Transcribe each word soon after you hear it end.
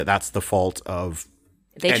that's the fault of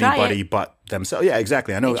They try anybody it. but themselves. Yeah,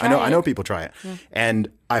 exactly. I know people try it. Yeah.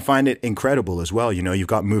 And I find it incredible as well. You know, you've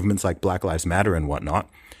got movements like Black Lives Matter and whatnot,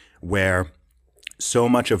 where so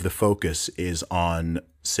much of the focus is on,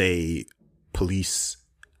 say, police,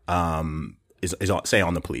 say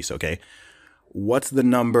on the police, okay? What's the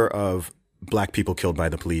number of black people killed by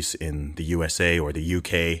the police in the USA or the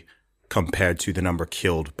UK compared to the number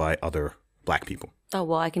killed by other black people? Oh,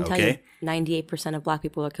 well, I can tell you 98% of black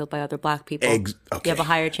people are killed by other black people. Okay. You have a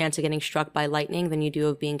higher chance of getting struck by lightning than you do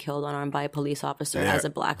of being killed unarmed by a police officer as a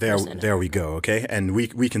black person. There we go, okay? And we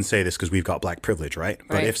can say this because we've got black privilege, right?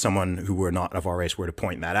 But if someone who were not of our race were to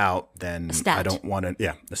point that out, then I don't want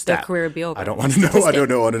to, the stat. Their career would be over. I don't want to know. I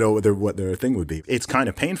don't want to know what their thing would be. It's kind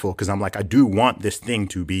of painful because I'm like, I do want this thing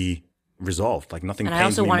to be resolved. Like nothing. And I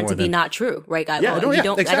also want it to be not true, right, guys? Yeah, I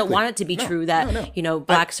don't exactly. want it to be true that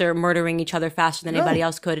blacks are murdering each other faster than anybody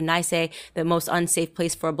else could. And I say the most unsafe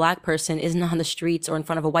place for a black person isn't on the streets or in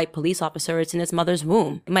front of a white police officer. It's in his mother's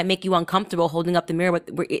womb. It might make you uncomfortable holding up the mirror, but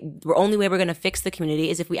the only way we're going to fix the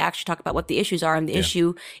community is if we actually talk about what the issues are. And the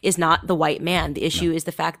issue is not the white man. The issue is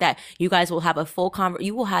the fact that you guys will have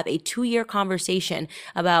you will have a 2-year conversation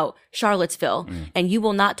about Charlottesville, and you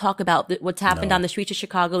will not talk about what's happened on the streets of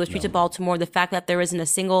Chicago, the streets of Baltimore, the fact that there isn't a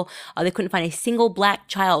single, they couldn't find a single black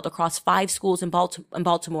child across 5 schools in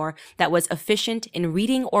Baltimore that was efficient in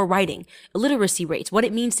reading or writing. Illiteracy rates, what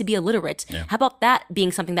it means to be illiterate. Yeah. How about that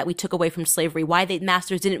being something that we took away from slavery? Why the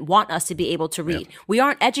masters didn't want us to be able to read. Yeah. We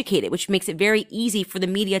aren't educated, which makes it very easy for the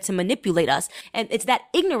media to manipulate us. And it's that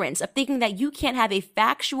ignorance of thinking that you can't have a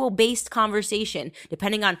factual-based conversation,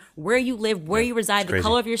 depending on where you live, where you reside, the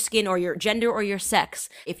color of your skin, or your gender, or your sex.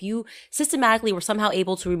 If you systematically were somehow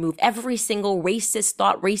able to remove every single racist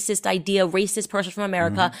thought, racist idea, racist person from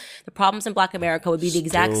America, the problems in Black America would be the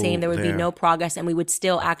exact same. There would be no progress, and we would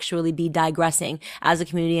still actually be digressing as a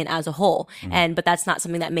community and as a whole. But that's not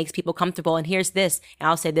something that makes people comfortable. And here's this, and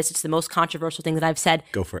I'll say this, it's the most controversial thing that I've said.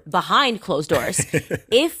 Go for it. Behind closed doors.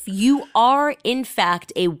 If you are, in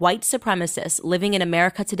fact, a white supremacist living in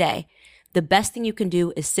America today, the best thing you can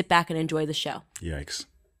do is sit back and enjoy the show. Yikes.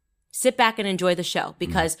 Sit back and enjoy the show,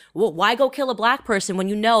 because well, why go kill a black person when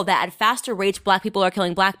you know that at faster rates black people are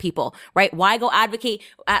killing black people, right? Why go advocate,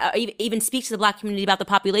 even speak to the black community about the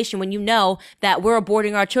population when you know that we're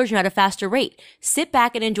aborting our children at a faster rate? Sit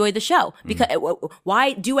back and enjoy the show, because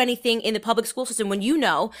why do anything in the public school system when you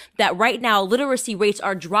know that right now literacy rates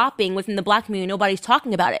are dropping within the black community? Nobody's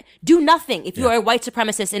talking about it. Do nothing if you are a white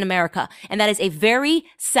supremacist in America. And that is a very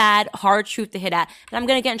sad, hard truth to hit at. And I'm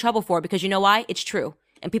going to get in trouble for it, because you know why? It's true.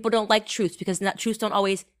 And people don't like truths because truths don't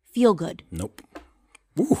always feel good. Nope.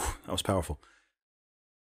 Ooh, that was powerful.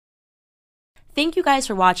 Thank you guys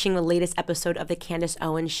for watching the latest episode of the Candace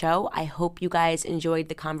Owens Show. I hope you guys enjoyed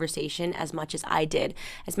the conversation as much as I did.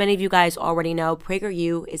 As many of you guys already know,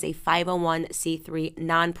 PragerU is a 501c3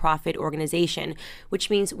 nonprofit organization,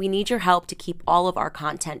 which means we need your help to keep all of our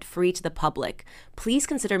content free to the public. Please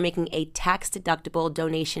consider making a tax-deductible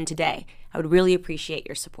donation today. I would really appreciate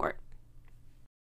your support.